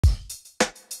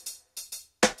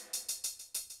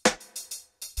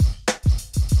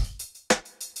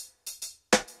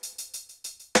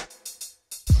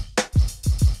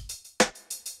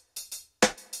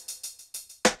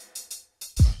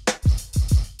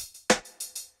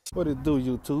What it do,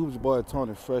 YouTube? It's your boy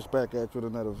Tony, fresh back at you with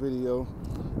another video.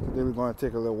 Today we're going to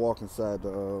take a little walk inside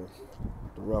the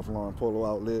Ralph Lauren Polo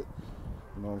outlet.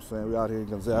 You know what I'm saying? We out here in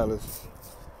Gonzales,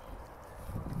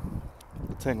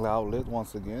 the Tangler outlet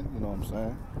once again. You know what I'm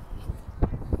saying?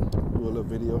 Do a little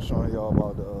video showing y'all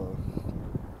about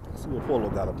see what Polo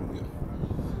got up in here.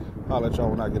 I'll let y'all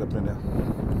when I get up in there.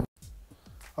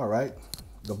 All right,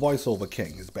 the voiceover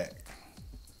king is back.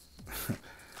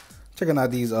 Checking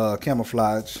out these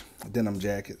camouflage denim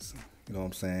jackets. You know what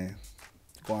I'm saying?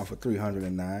 Going for $309.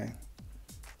 You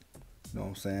know what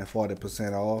I'm saying?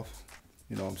 40% off.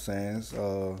 You know what I'm saying?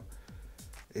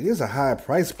 It is a high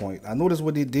price point. I noticed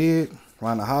what they did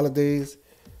around the holidays.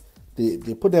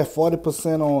 They put that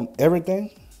 40% on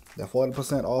everything. That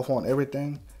 40% off on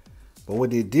everything. But what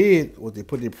they did was they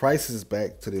put their prices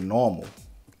back to the normal,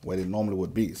 where they normally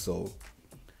would be. So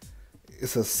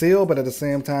it's a sale, but at the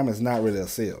same time, it's not really a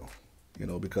sale. You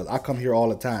know, because I come here all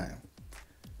the time.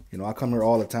 You know, I come here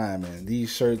all the time, and these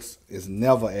shirts is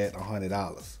never at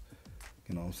 $100.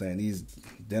 You know what I'm saying? These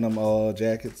denim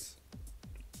jackets,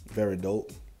 very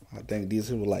dope. I think these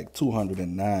here were like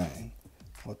 $209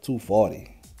 or $240.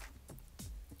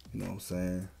 You know what I'm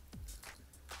saying?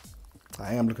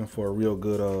 I am looking for a real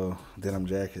good denim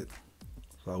jacket,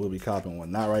 so I will be copping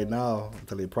one. Not right now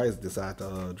until the price decide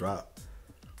to drop.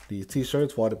 These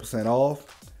t-shirts 40%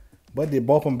 off. But they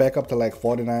bump them back up to like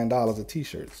 $49 a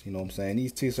t-shirts. You know what I'm saying?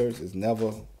 These t-shirts is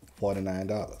never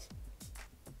 $49.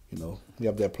 You know, you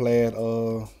have that plaid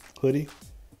hoodie.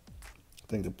 I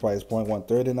think the price point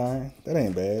 $139. That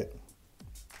ain't bad.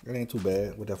 That ain't too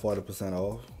bad with that 40%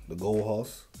 off. The gold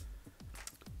horse.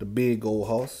 The big gold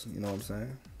horse. You know what I'm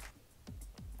saying?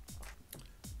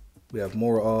 We have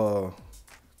more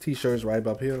t-shirts right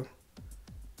up here.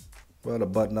 Well, the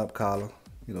button-up collar.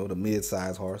 You know, the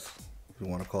mid-size horse. You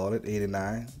want to call it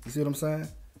 $89. You see what I'm saying?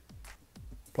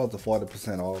 Plus the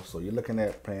 40% off, so you're looking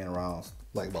at paying around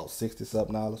like about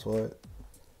 $60-something for it.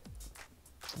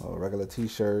 Regular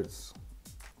t-shirts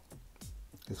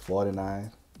is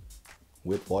 $49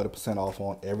 with 40% off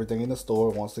on everything in the store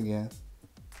once again.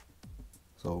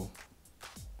 So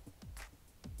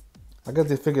I guess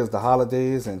they figure it's the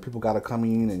holidays and people got to come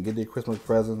in and get their Christmas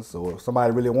presents. So if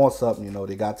somebody really wants something, you know,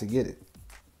 they got to get it.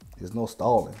 There's no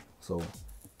stalling. So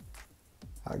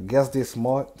I guess they're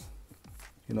smart.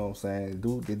 You know what I'm saying?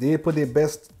 They did put their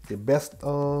best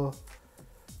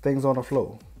things on the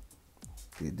floor.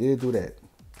 They did do that.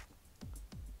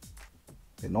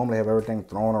 They normally have everything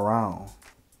thrown around.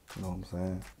 You know what I'm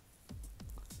saying?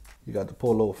 You got the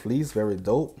Polo fleece, very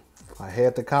dope. I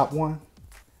had to cop one.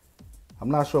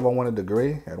 I'm not sure if I wanted the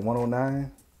gray at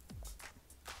 $109.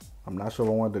 I'm not sure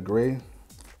if I wanted the gray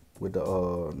with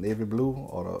the navy blue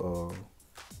or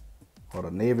the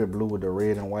navy blue with the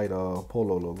red and white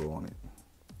Polo logo on it.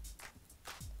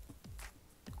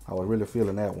 I was really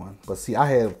feeling that one. But see, I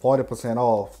had 40%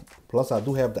 off. Plus, I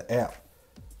do have the app.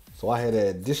 So I had an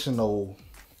additional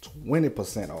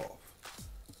 20% off.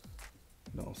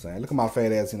 You know what I'm saying? Look at my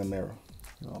fat ass in the mirror.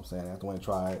 You know what I'm saying? After when I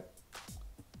tried it.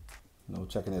 You know,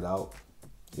 checking it out.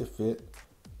 It fit.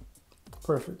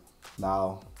 Perfect.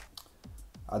 Now,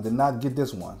 I did not get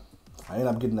this one. I ended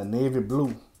up getting the navy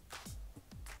blue.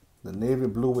 The navy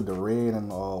blue with the red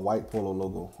and white Polo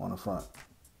logo on the front.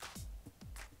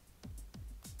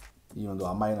 Even though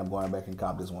I might end up going back and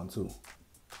cop this one too.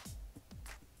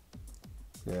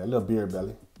 Yeah, a little beer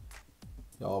belly.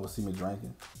 Y'all always see me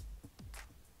drinking.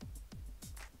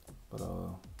 But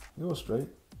it was straight.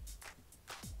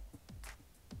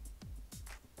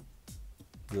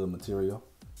 Good material.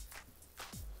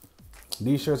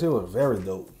 These shirts here were very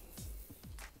dope.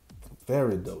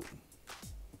 Very dope.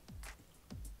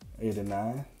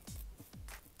 $89.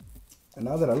 And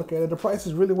now that I look at it, the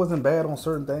prices really wasn't bad on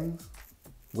certain things.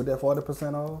 With that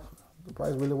 40% off, the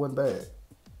price really wasn't bad.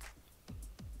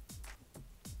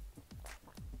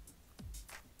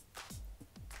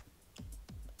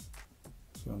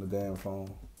 See on the damn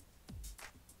phone.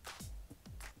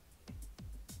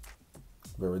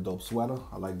 Very dope sweater.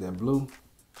 I like that blue.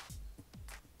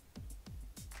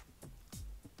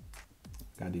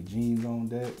 Got the jeans on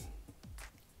deck.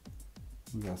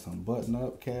 We got some button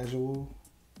up, casual,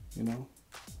 you know.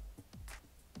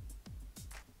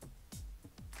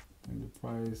 And the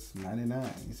price,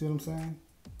 $99. You see what I'm saying?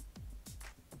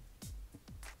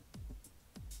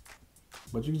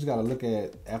 But you just gotta look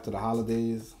at, after the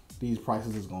holidays, these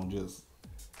prices is gonna just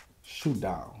shoot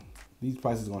down. These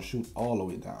prices are gonna shoot all the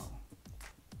way down.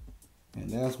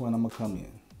 And that's when I'm gonna come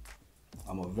in.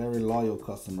 I'm a very loyal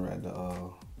customer at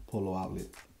the Polo outlet.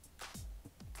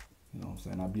 You know what I'm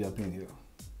saying? I'll be up in here.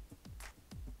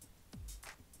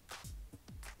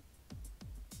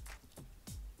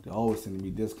 They're always sending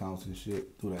me discounts and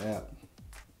shit through the app.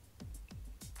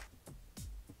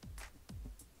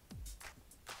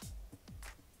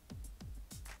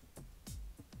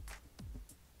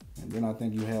 And then I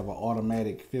think you have an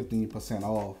automatic 15%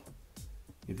 off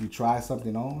if you try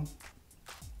something on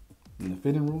in the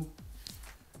fitting room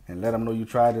and let them know you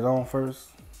tried it on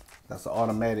first. That's an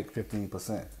automatic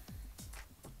 15%.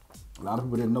 A lot of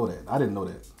people didn't know that. I didn't know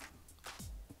that.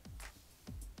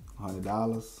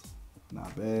 $100,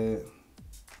 not bad.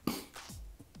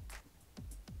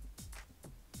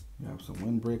 You have some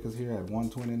windbreakers here at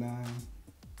 $129.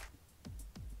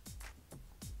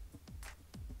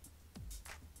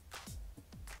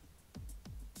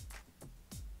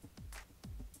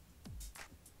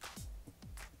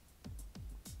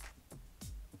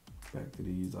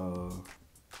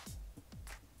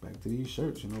 Back to these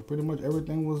shirts, you know, pretty much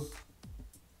everything was,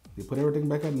 they put everything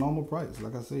back at normal price.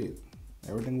 Like I said,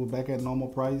 everything was back at normal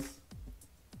price,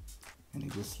 and they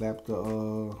just slapped the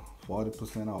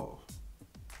 40% off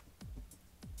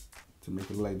to make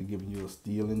it look like they're giving you a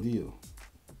stealing deal.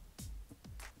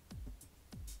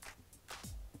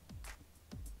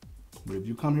 But if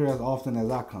you come here as often as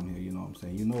I come here, you know what I'm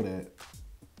saying, you know that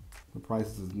the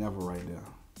prices is never right there.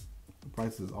 The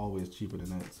price is always cheaper than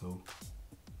that. So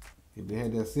if they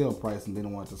had that sale price and they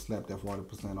don't want to slap that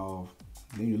 40% off,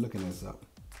 then you're looking at something.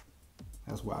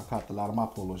 That's where I copped a lot of my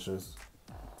polo shirts.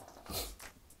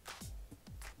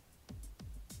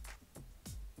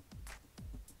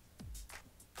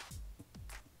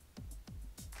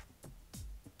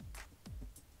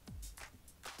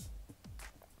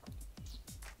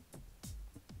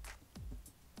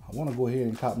 I want to go ahead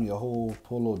and cop me a whole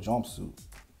polo jumpsuit.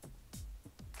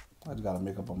 I just got to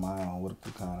make up my mind on what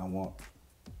kind I want.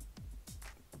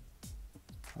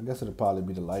 I guess it'll probably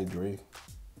be the light gray.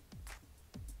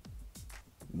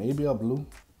 Maybe a blue.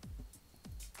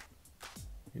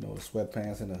 You know, the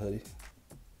sweatpants and the hoodie.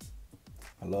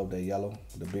 I love that yellow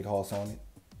with the big horse on it.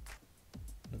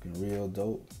 Looking real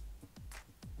dope.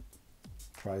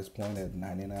 Price point at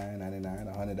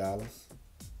 $99.99, $100.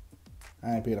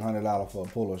 I ain't paid $100 for a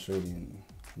polo shirt in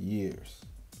years.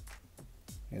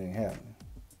 It ain't happening.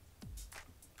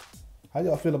 How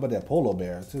y'all feel about that polo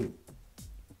bear too?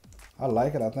 I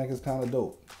like it. I think it's kind of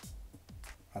dope.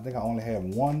 I think I only have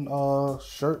one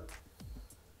shirt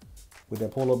with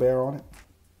that polo bear on it.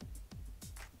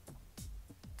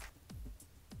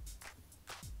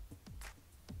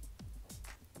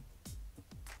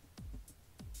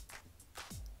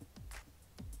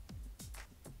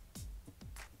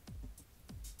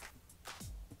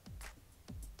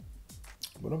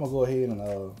 But I'm gonna go ahead and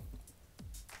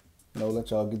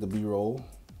let y'all get the B-roll.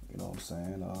 You know what I'm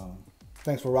saying?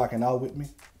 Thanks for rocking out with me.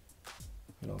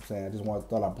 You know what I'm saying? I just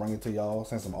thought I'd bring it to y'all.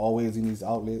 Since I'm always in these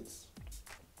outlets,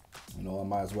 you know, I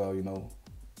might as well,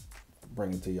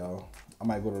 bring it to y'all. I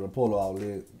might go to the Polo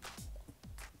outlet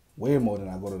way more than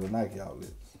I go to the Nike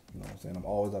outlets. You know what I'm saying? I'm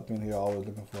always up in here, always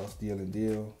looking for a steal and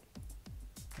deal.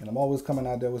 And I'm always coming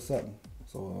out there with something.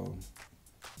 So,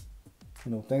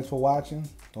 thanks for watching.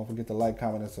 Don't forget to like,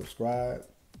 comment, and subscribe.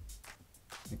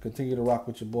 And continue to rock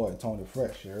with your boy, Tony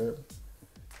Fresh, you heard?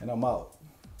 And I'm out.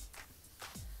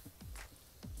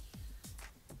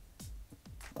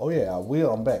 Oh yeah,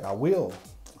 I'm back. I will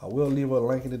leave a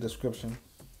link in the description.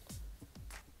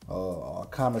 Or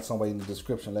comment somewhere in the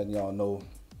description letting y'all know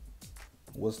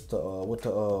what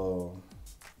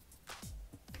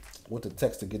to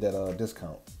text to get that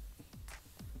discount.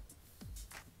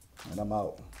 And I'm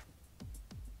out.